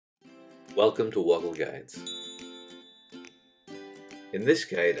Welcome to Woggle Guides. In this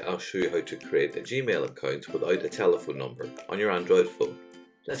guide, I'll show you how to create a Gmail account without a telephone number on your Android phone.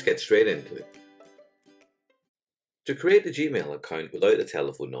 Let's get straight into it. To create a Gmail account without a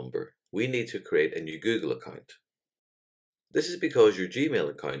telephone number, we need to create a new Google account. This is because your Gmail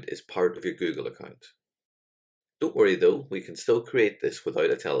account is part of your Google account. Don't worry though, we can still create this without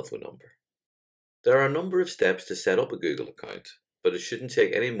a telephone number. There are a number of steps to set up a Google account, but it shouldn't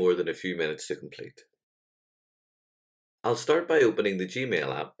take any more than a few minutes to complete. I'll start by opening the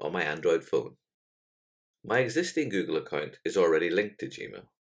Gmail app on my Android phone. My existing Google account is already linked to Gmail.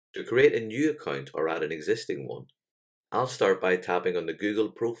 To create a new account or add an existing one, I'll start by tapping on the Google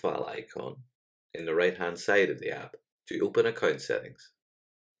profile icon in the right hand side of the app to open account settings.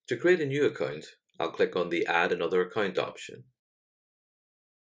 To create a new account, I'll click on the Add Another Account option.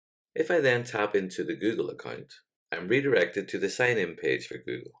 If I then tap into the Google account, I'm redirected to the sign-in page for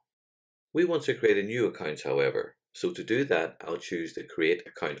Google. We want to create a new account, however, so to do that, I'll choose the Create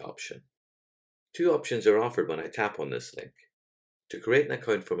Account option. Two options are offered when I tap on this link: to create an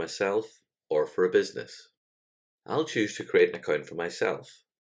account for myself or for a business. I'll choose to create an account for myself.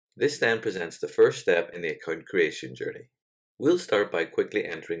 This then presents the first step in the account creation journey. We'll start by quickly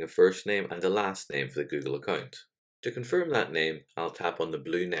entering a first name and a last name for the Google account. To confirm that name, I'll tap on the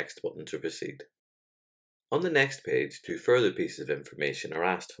blue Next button to proceed. On the next page, two further pieces of information are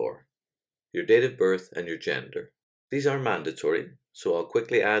asked for: your date of birth and your gender. These are mandatory, so I'll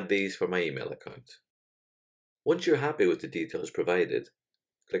quickly add these for my email account. Once you're happy with the details provided,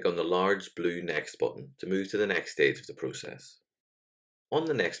 click on the large blue Next button to move to the next stage of the process. On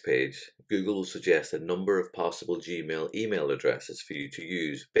the next page, Google will suggest a number of possible Gmail email addresses for you to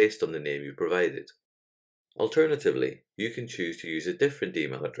use based on the name you provided. Alternatively, you can choose to use a different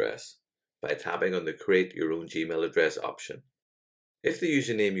email address by tapping on the Create Your Own Gmail Address option. If the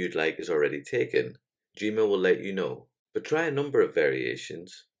username you'd like is already taken, Gmail will let you know, but try a number of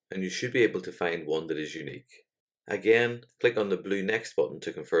variations and you should be able to find one that is unique. Again, click on the blue Next button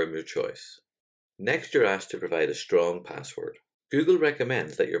to confirm your choice. Next, you're asked to provide a strong password. Google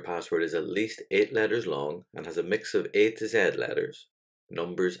recommends that your password is at least 8 letters long and has a mix of A to Z letters,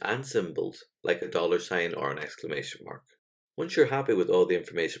 numbers and symbols like a $sign or an exclamation mark. Once you're happy with all the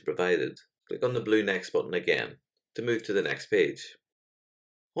information provided, click on the blue Next button again to move to the next page.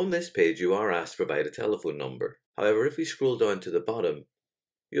 On this page, you are asked to provide a telephone number. However, if we scroll down to the bottom,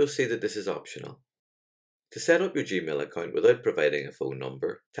 you'll see that this is optional. To set up your Gmail account without providing a phone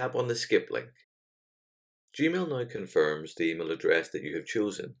number, tap on the Skip link. Gmail now confirms the email address that you have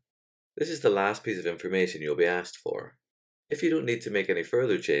chosen. This is the last piece of information you'll be asked for. If you don't need to make any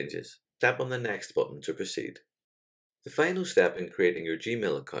further changes, tap on the Next button to proceed. The final step in creating your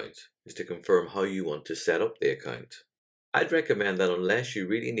Gmail account is to confirm how you want to set up the account. I'd recommend that unless you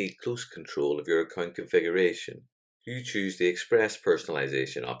really need close control of your account configuration, you choose the Express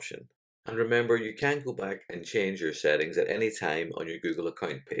Personalization option. And remember, you can go back and change your settings at any time on your Google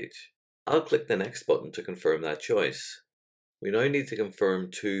account page. I'll click the Next button to confirm that choice. We now need to confirm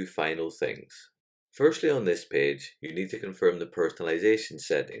two final things. Firstly, on this page, you need to confirm the personalization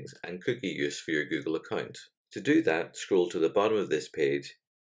settings and cookie use for your Google account. To do that, scroll to the bottom of this page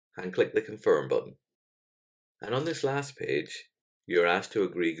and click the Confirm button. And on this last page, you're asked to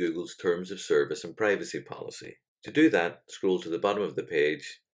agree Google's Terms of Service and Privacy Policy. To do that, scroll to the bottom of the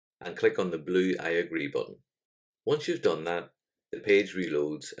page and click on the blue I Agree button. Once you've done that, the page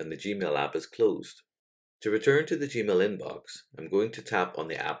reloads and the Gmail app is closed. To return to the Gmail inbox, I'm going to tap on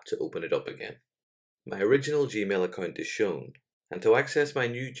the app to open it up again. My original Gmail account is shown, and to access my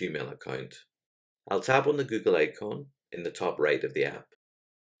new Gmail account, I'll tap on the Google icon in the top right of the app,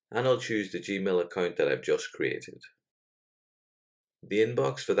 and I'll choose the Gmail account that I've just created. The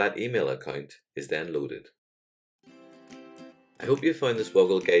inbox for that email account is then loaded. I hope you found this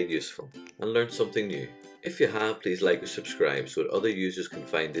Woggle guide useful and learned something new. If you have, please like or subscribe so that other users can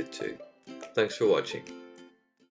find it too. Thanks for watching.